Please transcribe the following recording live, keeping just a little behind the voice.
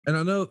And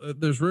I know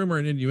there's rumor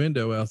and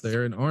innuendo out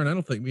there, and Arn, I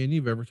don't think me and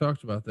you've ever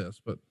talked about this,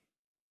 but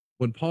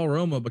when Paul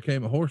Roma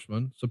became a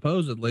Horseman,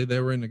 supposedly they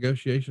were in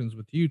negotiations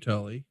with you,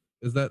 Tully.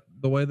 Is that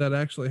the way that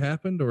actually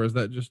happened, or is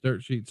that just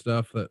dirt sheet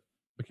stuff that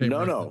became?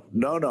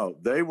 No.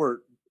 They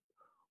were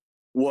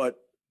what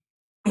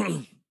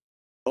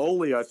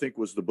Ole, I think,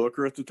 was the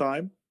booker at the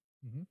time.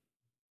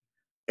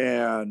 Mm-hmm.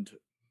 And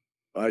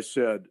I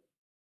said,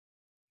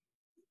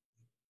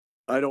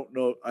 I don't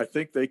know. I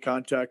think they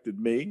contacted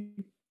me,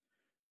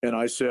 and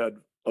I said,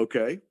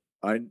 okay,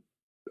 I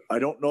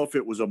don't know if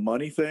it was a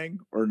money thing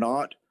or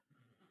not,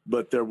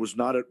 but there was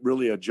not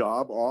really a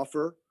job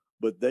offer,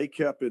 but they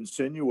kept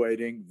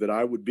insinuating that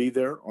I would be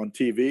there on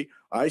TV.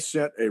 I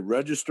sent a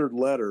registered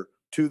letter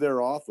to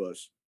their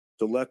office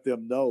to let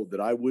them know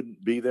that I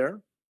wouldn't be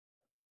there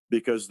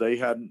because they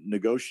hadn't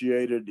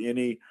negotiated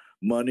any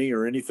money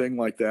or anything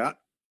like that.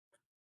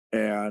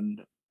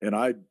 And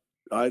I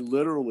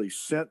literally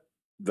sent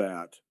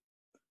that.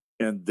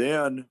 And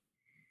then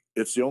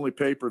it's the only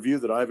pay-per-view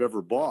that I've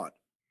ever bought.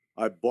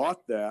 I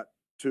bought that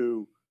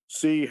to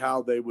see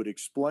how they would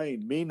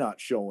explain me not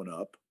showing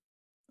up.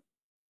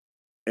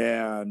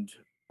 And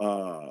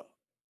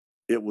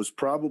it was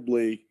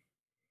probably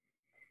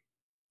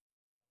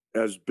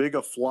as big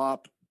a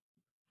flop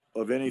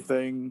of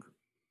anything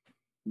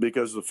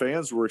because the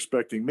fans were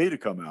expecting me to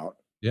come out.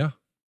 Yeah.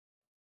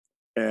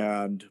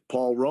 And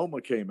Paul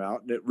Roma came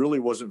out, and it really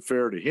wasn't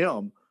fair to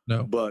him.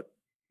 No. But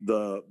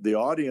the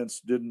audience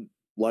didn't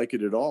like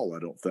it at all, I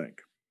don't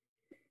think.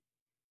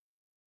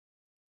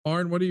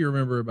 Arn, what do you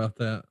remember about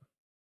that?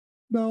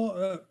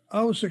 No,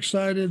 I was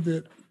excited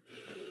that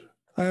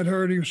I had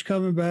heard he was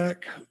coming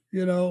back.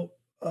 You know,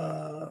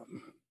 I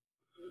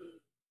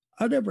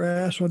never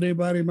asked what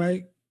anybody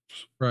makes.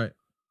 Right.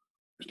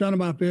 It's none of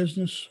my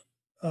business.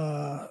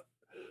 All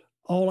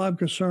I'm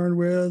concerned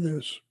with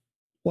is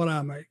what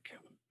I make.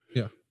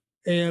 Yeah.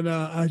 And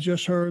I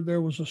just heard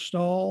there was a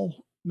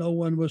stall. No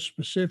one was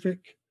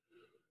specific.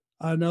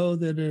 I know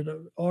that it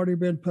had already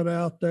been put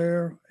out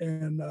there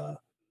and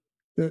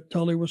that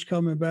Tully was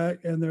coming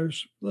back. And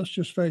let's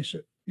just face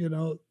it, you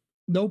know,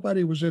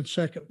 nobody was in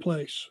second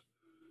place.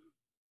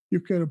 You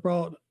could have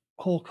brought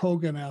Hulk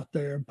Hogan out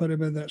there and put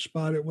him in that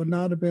spot. It would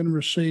not have been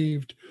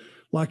received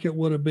like it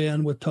would have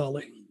been with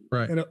Tully.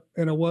 Right. And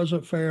it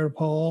wasn't fair to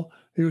Paul.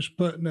 He was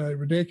put in a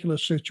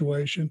ridiculous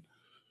situation.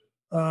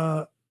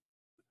 And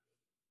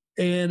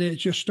it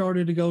just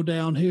started to go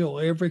downhill.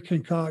 Every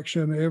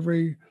concoction,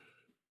 every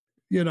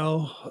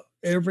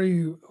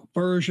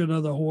version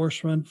of the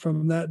Horseman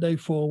from that day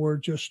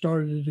forward just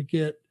started to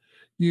get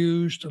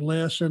used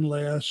less and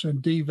less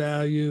and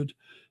devalued.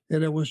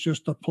 And it was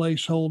just a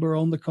placeholder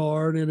on the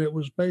card. And it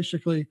was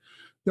basically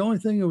the only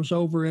thing that was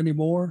over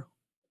anymore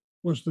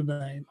was the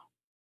name.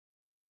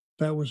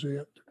 That was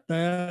it.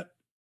 That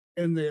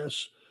and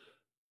this.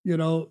 You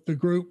know, the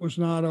group was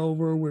not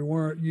over. We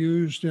weren't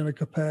used in a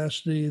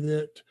capacity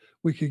that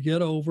we could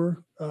get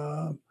over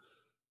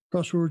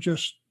because we were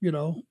just, you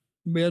know,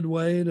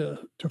 midway to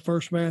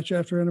first match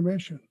after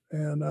intermission.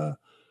 And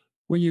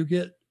when you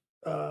get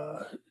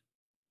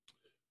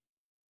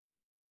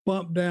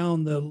bumped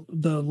down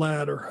the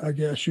ladder, I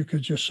guess you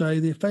could just say,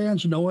 the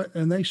fans know it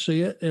and they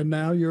see it. And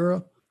now you're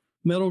a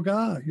middle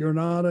guy. You're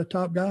not a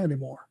top guy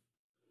anymore.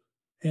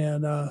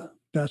 And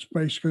that's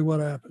basically what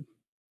happened.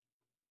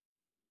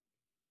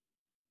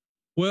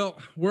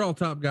 Well, we're all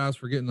top guys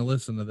for getting to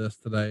listen to this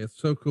today. It's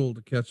so cool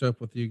to catch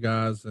up with you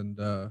guys and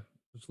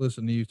just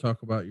listen to you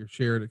talk about your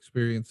shared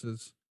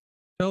experiences.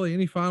 Tully,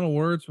 any final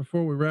words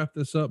before we wrap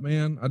this up,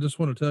 man? I just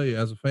want to tell you,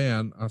 as a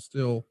fan, I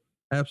still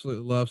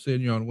absolutely love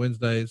seeing you on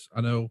Wednesdays.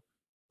 I know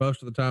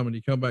most of the time when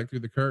you come back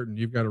through the curtain,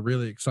 you've got a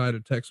really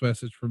excited text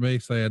message from me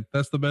saying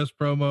that's the best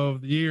promo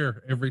of the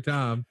year every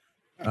time.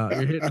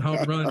 You're hitting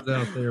home runs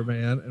out there,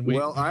 man. And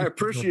I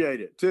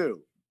appreciate it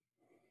too.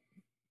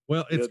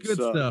 Well, it's good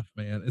stuff,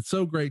 man. It's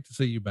so great to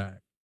see you back.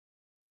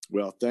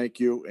 Well, thank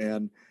you.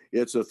 And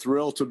it's a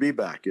thrill to be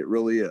back. It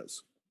really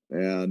is.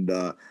 And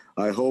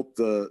I hope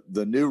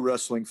the new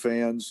wrestling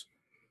fans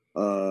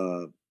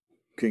can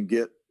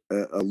get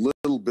a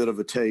little bit of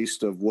a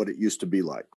taste of what it used to be like.